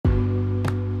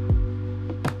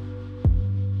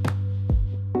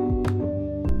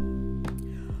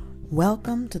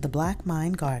Welcome to the Black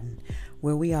Mind Garden,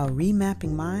 where we are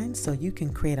remapping minds so you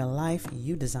can create a life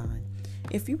you design.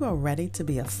 If you are ready to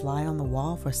be a fly on the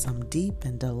wall for some deep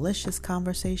and delicious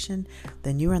conversation,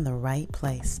 then you're in the right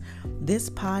place. This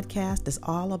podcast is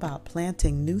all about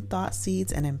planting new thought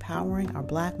seeds and empowering our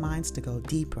Black minds to go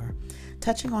deeper,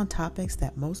 touching on topics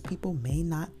that most people may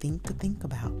not think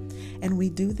about. And we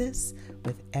do this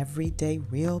with everyday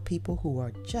real people who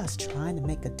are just trying to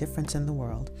make a difference in the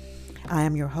world. I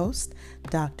am your host,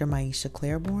 Dr. Maisha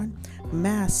Claiborne,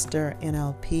 Master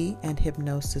NLP and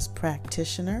Hypnosis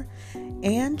Practitioner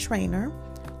and Trainer,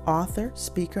 author,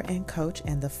 speaker, and coach,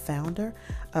 and the founder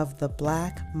of the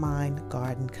Black Mind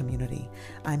Garden community.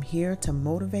 I'm here to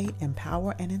motivate,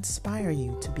 empower, and inspire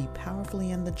you to be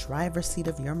powerfully in the driver's seat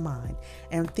of your mind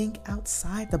and think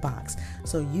outside the box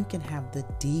so you can have the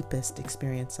deepest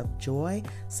experience of joy,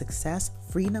 success,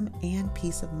 freedom, and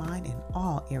peace of mind in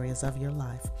all areas of your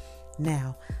life.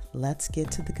 Now, let's get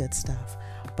to the good stuff.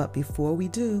 But before we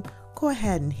do, go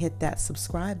ahead and hit that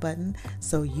subscribe button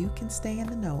so you can stay in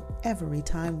the know every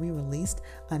time we release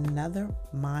another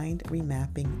mind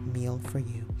remapping meal for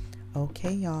you.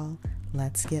 Okay, y'all,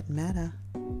 let's get meta.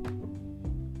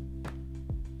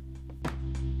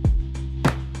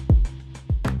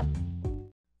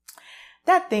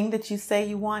 That thing that you say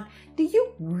you want, do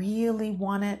you really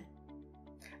want it?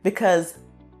 Because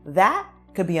that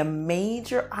could be a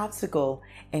major obstacle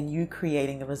in you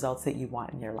creating the results that you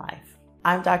want in your life.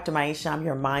 I'm Dr. Maisha. I'm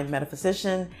your mind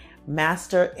metaphysician,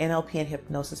 master NLP and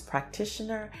hypnosis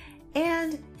practitioner,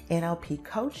 and NLP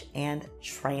coach and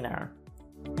trainer.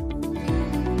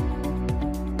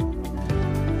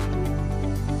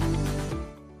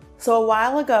 So a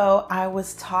while ago, I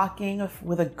was talking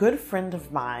with a good friend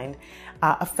of mine,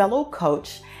 a fellow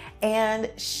coach,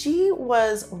 and she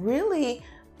was really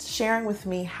sharing with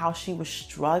me how she was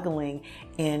struggling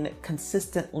in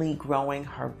consistently growing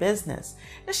her business.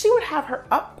 Now, she would have her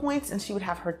up points and she would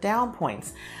have her down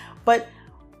points, but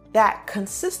that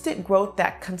consistent growth,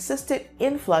 that consistent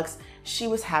influx, she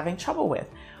was having trouble with.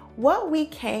 What we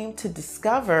came to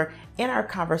discover in our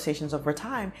conversations over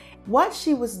time, what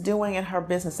she was doing in her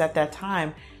business at that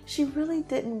time, she really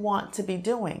didn't want to be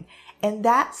doing. And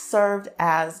that served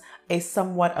as a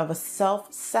somewhat of a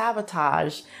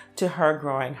self-sabotage to her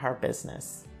growing her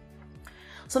business.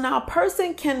 So now a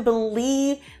person can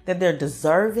believe that they're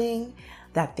deserving,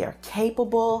 that they're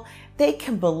capable. They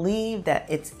can believe that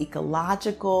it's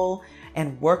ecological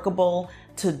and workable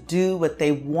to do what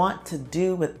they want to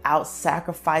do without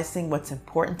sacrificing what's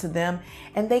important to them.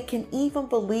 And they can even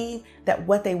believe that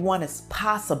what they want is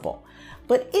possible.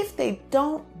 But if they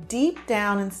don't deep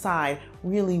down inside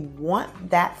really want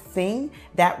that thing,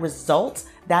 that result,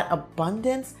 that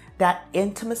abundance, that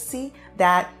intimacy,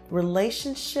 that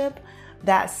relationship,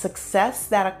 that success,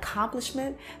 that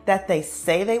accomplishment that they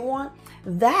say they want,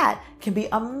 that can be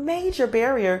a major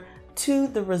barrier to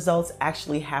the results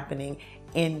actually happening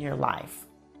in your life.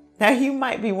 Now, you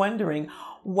might be wondering,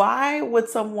 why would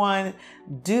someone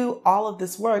do all of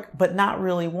this work but not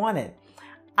really want it?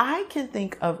 I can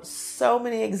think of so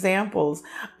many examples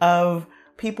of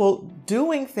people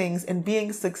doing things and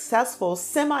being successful,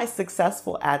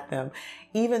 semi-successful at them,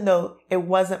 even though it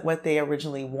wasn't what they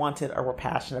originally wanted or were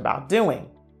passionate about doing.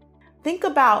 Think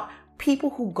about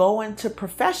people who go into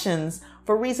professions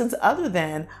for reasons other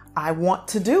than, I want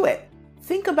to do it.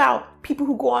 Think about people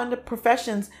who go into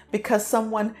professions because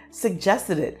someone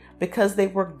suggested it, because they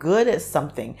were good at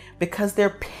something, because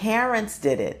their parents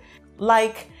did it.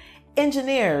 Like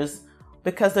engineers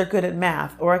because they're good at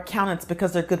math, or accountants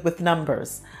because they're good with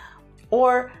numbers,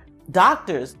 or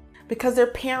doctors because their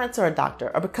parents are a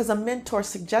doctor, or because a mentor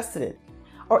suggested it,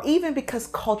 or even because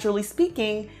culturally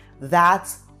speaking,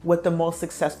 that's what the most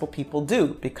successful people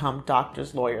do, become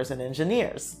doctors, lawyers, and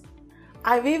engineers.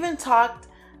 I've even talked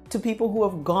to people who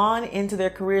have gone into their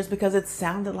careers because it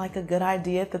sounded like a good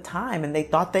idea at the time and they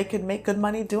thought they could make good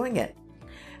money doing it.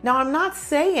 Now, I'm not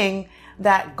saying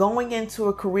that going into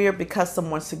a career because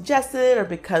someone suggested it, or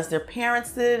because their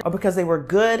parents did, or because they were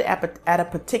good at a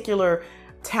particular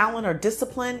talent or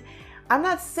discipline, I'm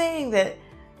not saying that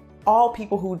all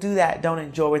people who do that don't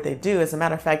enjoy what they do. As a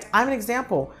matter of fact, I'm an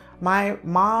example. My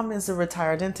mom is a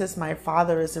retired dentist. My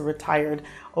father is a retired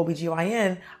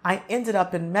OBGYN. I ended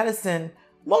up in medicine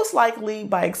most likely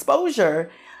by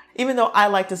exposure, even though I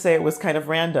like to say it was kind of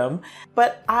random.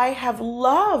 But I have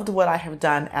loved what I have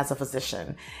done as a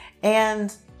physician.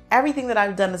 And everything that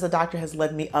I've done as a doctor has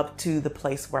led me up to the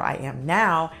place where I am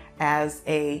now as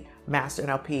a master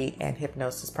NLP and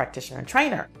hypnosis practitioner and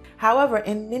trainer. However,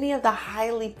 in many of the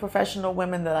highly professional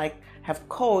women that I have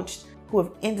coached, who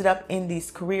have ended up in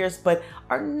these careers but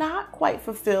are not quite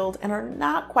fulfilled and are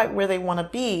not quite where they want to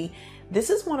be, this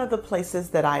is one of the places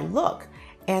that I look,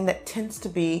 and that tends to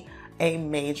be a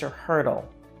major hurdle.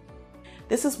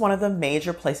 This is one of the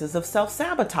major places of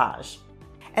self-sabotage.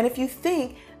 And if you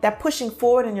think that pushing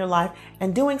forward in your life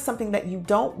and doing something that you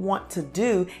don't want to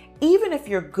do, even if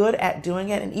you're good at doing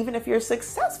it and even if you're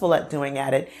successful at doing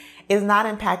it, is not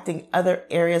impacting other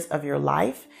areas of your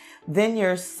life, then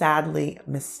you're sadly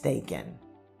mistaken.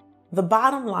 The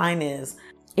bottom line is,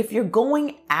 if you're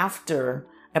going after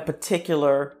a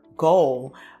particular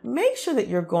goal, make sure that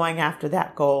you're going after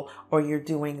that goal or you're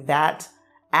doing that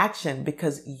action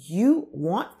because you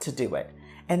want to do it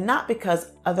and not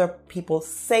because other people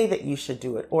say that you should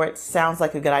do it or it sounds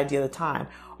like a good idea at the time,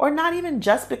 or not even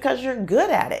just because you're good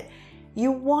at it.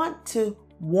 You want to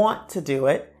do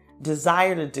it,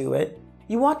 desire to do it.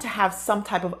 You want to have some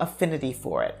type of affinity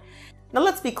for it. Now,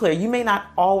 let's be clear. You may not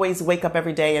always wake up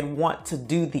every day and want to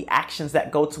do the actions that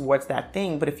go towards that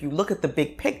thing. But if you look at the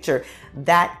big picture,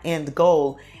 that end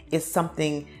goal is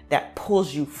something that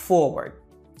pulls you forward.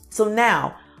 So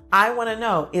now I want to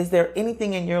know, is there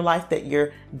anything in your life that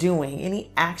you're doing,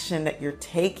 any action that you're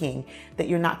taking that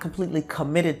you're not completely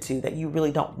committed to, that you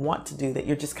really don't want to do, that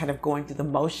you're just kind of going through the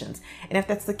motions? And if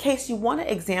that's the case, you want to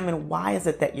examine why is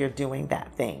it that you're doing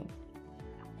that thing?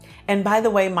 And by the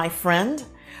way, my friend,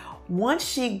 once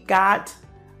she got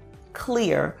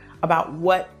clear about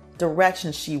what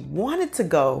direction she wanted to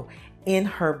go in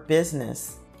her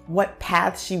business, what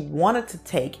path she wanted to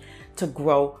take to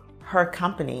grow her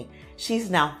company, she's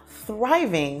now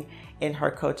thriving in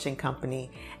her coaching company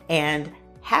and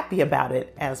happy about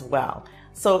it as well.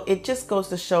 So it just goes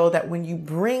to show that when you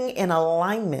bring in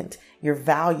alignment your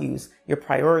values, your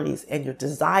priorities, and your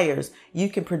desires, you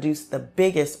can produce the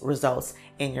biggest results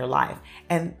in your life.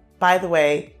 And by the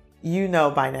way, you know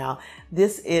by now,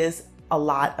 this is a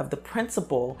lot of the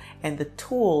principle and the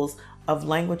tools of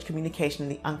language communication in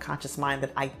the unconscious mind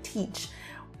that I teach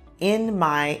in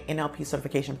my NLP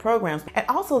certification programs, and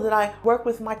also that I work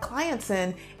with my clients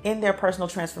in their personal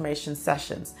transformation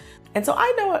sessions. And so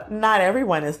I know not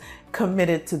everyone is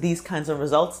committed to these kinds of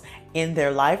results in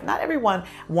their life. Not everyone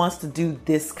wants to do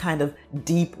this kind of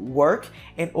deep work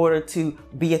in order to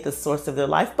be at the source of their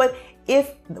life. But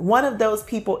if one of those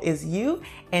people is you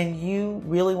and you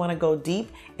really want to go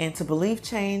deep into belief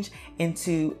change,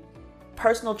 into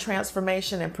personal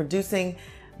transformation and producing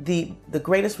the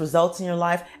greatest results in your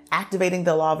life, activating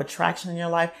the law of attraction in your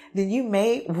life, then you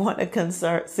may want to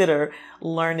consider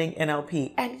learning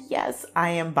NLP. And yes, I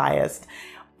am biased,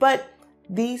 but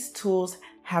these tools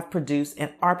have produced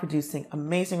and are producing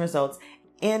amazing results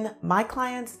in my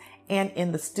clients and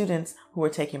in the students who are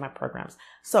taking my programs.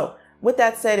 So with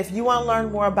that said, if you want to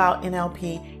learn more about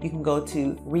NLP, you can go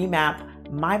to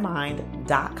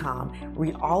remapmymind.com,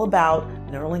 read all about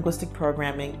neurolinguistic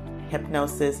programming,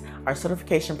 hypnosis, our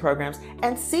certification programs,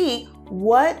 and see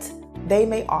what they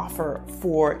may offer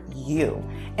for you.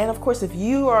 And of course, if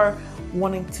you are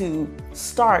wanting to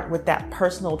start with that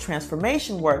personal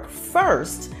transformation work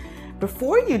first,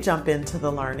 before you jump into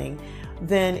the learning,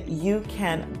 then you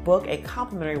can book a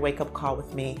complimentary wake-up call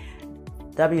with me,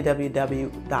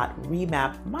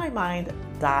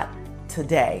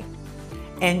 www.remapmymind.today.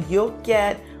 And you'll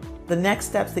get the next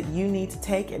steps that you need to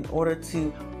take in order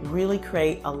to really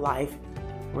create a life,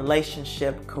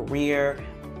 relationship, career,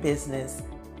 business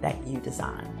that you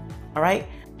design. All right?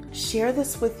 Share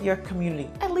this with your community,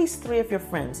 at least 3 of your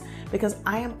friends, because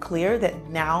I am clear that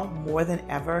now more than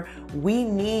ever, we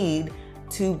need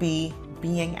to be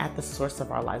being at the source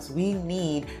of our lives. We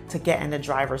need to get in the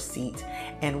driver's seat,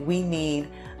 and we need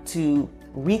to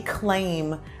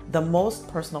reclaim the most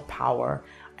personal power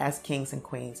as kings and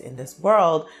queens in this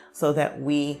world so that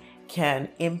we can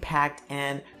impact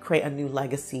and create a new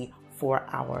legacy for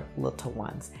our little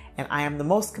ones. And I am the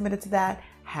most committed to that,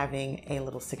 having a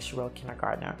little 6-year-old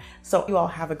kindergartner. So you all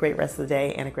have a great rest of the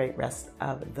day and a great rest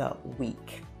of the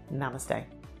week. Namaste.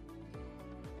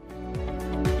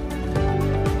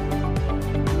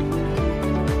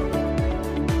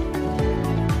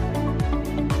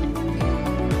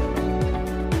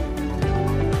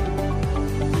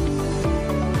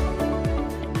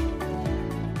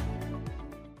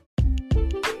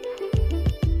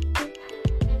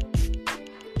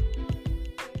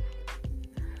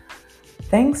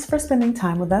 Thanks for spending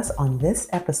time with us on this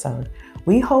episode.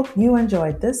 We hope you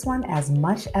enjoyed this one as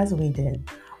much as we did.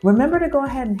 Remember to go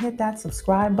ahead and hit that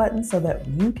subscribe button so that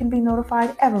you can be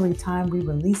notified every time we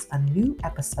release a new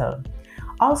episode.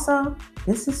 Also,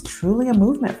 this is truly a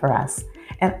movement for us,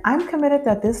 And I'm committed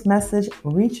that this message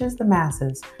reaches the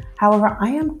masses. However, I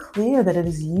am clear that it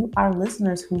is you, our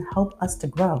listeners, who help us to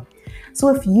grow.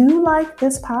 So if you like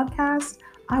this podcast,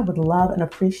 I would love and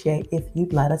appreciate if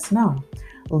you'd let us know.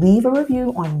 Leave a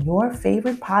review on your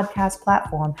favorite podcast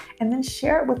platform and then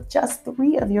share it with just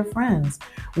 3 of your friends.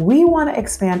 We want to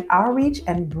expand our reach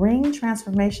and bring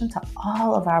transformation to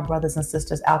all of our brothers and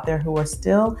sisters out there who are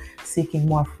still seeking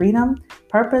more freedom,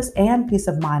 purpose, and peace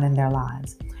of mind in their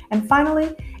lives. And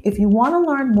finally, if you want to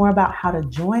learn more about how to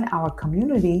join our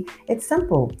community, it's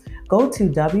simple. Go to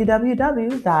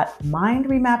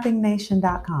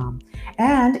www.mindremappingnation.com.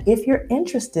 And if you're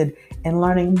interested in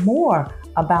learning more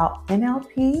about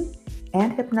NLP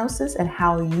and hypnosis and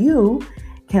how you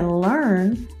can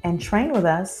learn and train with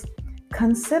us,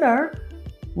 consider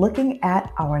looking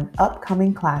at our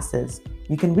upcoming classes.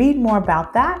 You can read more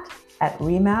about that at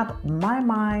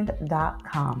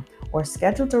remapmymind.com or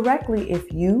schedule directly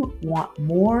if you want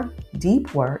more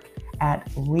deep work at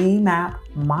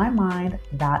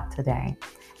remapmymind.today.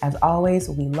 As always,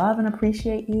 we love and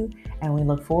appreciate you, and we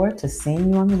look forward to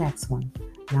seeing you on the next one.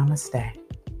 Namaste.